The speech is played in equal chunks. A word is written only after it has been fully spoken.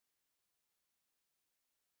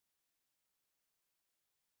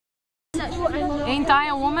Ain't I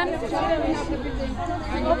a woman?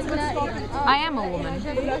 I am a woman.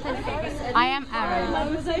 I am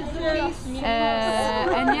Arab.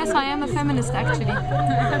 And yes, I am a feminist actually.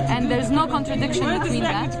 And there's no contradiction between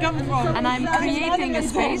that. And I'm creating a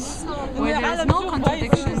space where there is no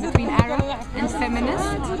contradiction between Arab and feminist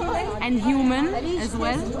and human as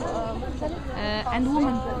well. And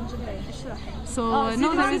woman. So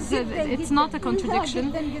no, it's not a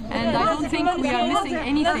contradiction, and I don't think we are missing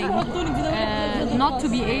anything not to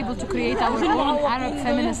be able to create our own Arab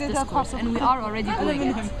feminist discourse, and we are already doing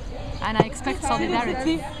it. And I expect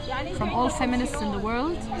solidarity from all feminists in the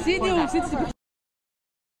world for that.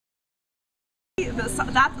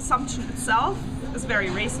 That assumption itself is very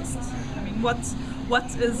racist. I mean, what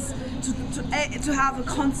is to have a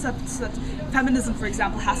concept that feminism, for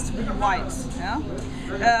example, has to be white? Yeah,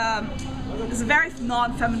 is a very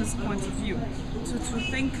non-feminist point of view. To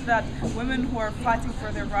think that women who are fighting for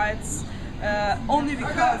their rights only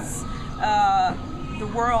because the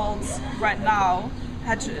world right now,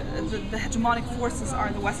 the hegemonic forces are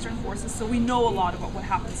the Western forces, so we know a lot about what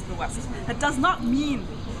happens in the West. That does not mean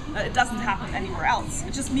it doesn't happen anywhere else.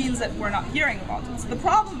 It just means that we're not hearing about it. So the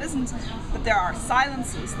problem isn't that there are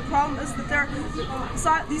silences. The problem is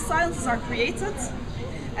that these silences are created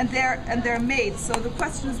and they're made. So the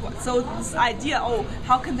question is what? So this idea, oh,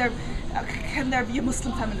 how can there be a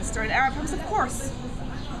Muslim feminist or an Arab feminist? Of course.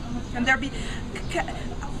 Can there be?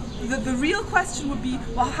 The real question would be,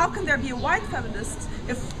 well, how can there be a white feminist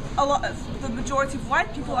if the majority of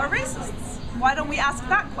white people are racists? Why don't we ask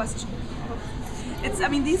that question? I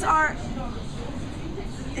mean, the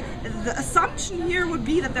assumption here would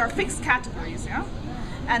be that there are fixed categories, yeah?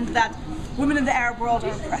 And that women in the Arab world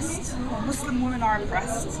are oppressed, Muslim women are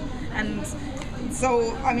oppressed. And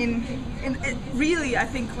so, I mean, really, I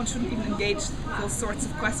think one shouldn't even engage those sorts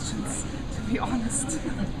of questions, to be honest.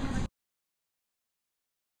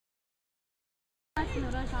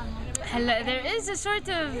 There is a sort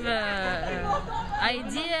of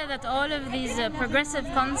idea that all of these progressive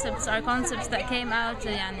concepts are concepts that came out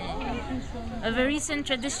of a recent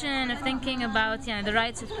tradition of thinking about the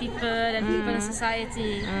rights of people and people in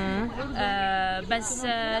society. But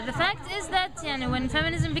the fact is that when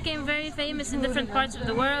feminism became very famous in different parts of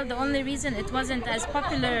the world, the only reason it wasn't as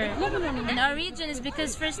popular in our region is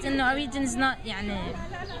because first in our region is not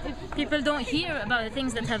people don't hear about the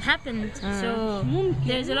things that have happened. So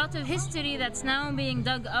there's a lot of history that's now being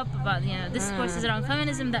dug up about discourses around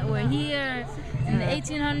feminism that were here in the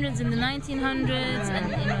 1800s, in the 1900s,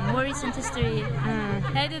 and more recent history.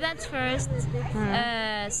 I do that first.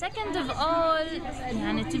 Second of all,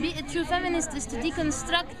 to be a true feminist is to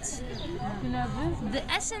deconstruct the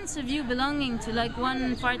essence of you belonging to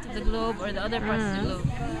one part of the globe or the other part of the globe.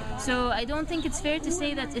 So I don't think it's fair to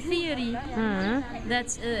say that a theory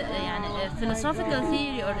that's a philosophical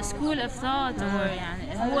theory or a school of thought or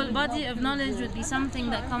a whole body of knowledge would be something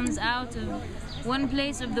that comes out of one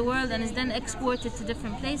place of the world and is then exported to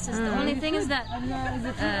different places. The only thing is that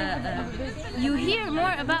you hear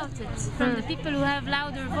more about it from the people who have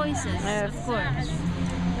louder voices, of course.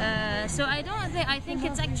 So I think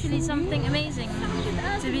it's actually something amazing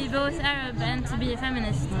to be both Arab and to be a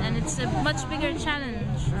feminist, and it's a much bigger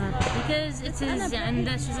challenge because it is, and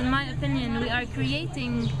that's just in my opinion, we are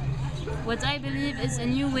creating what I believe is a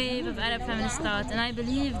new wave of Arab feminist thought, and I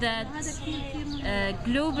believe that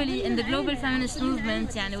globally, in the global feminist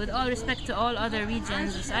movement, with all respect to all other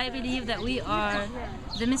regions, I believe that we are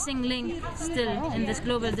the missing link still in this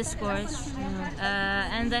global discourse,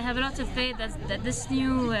 and I have a lot of faith that this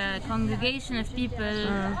new congregation of people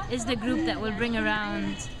is the group that will bring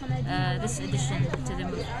around this addition to the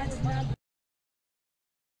movement.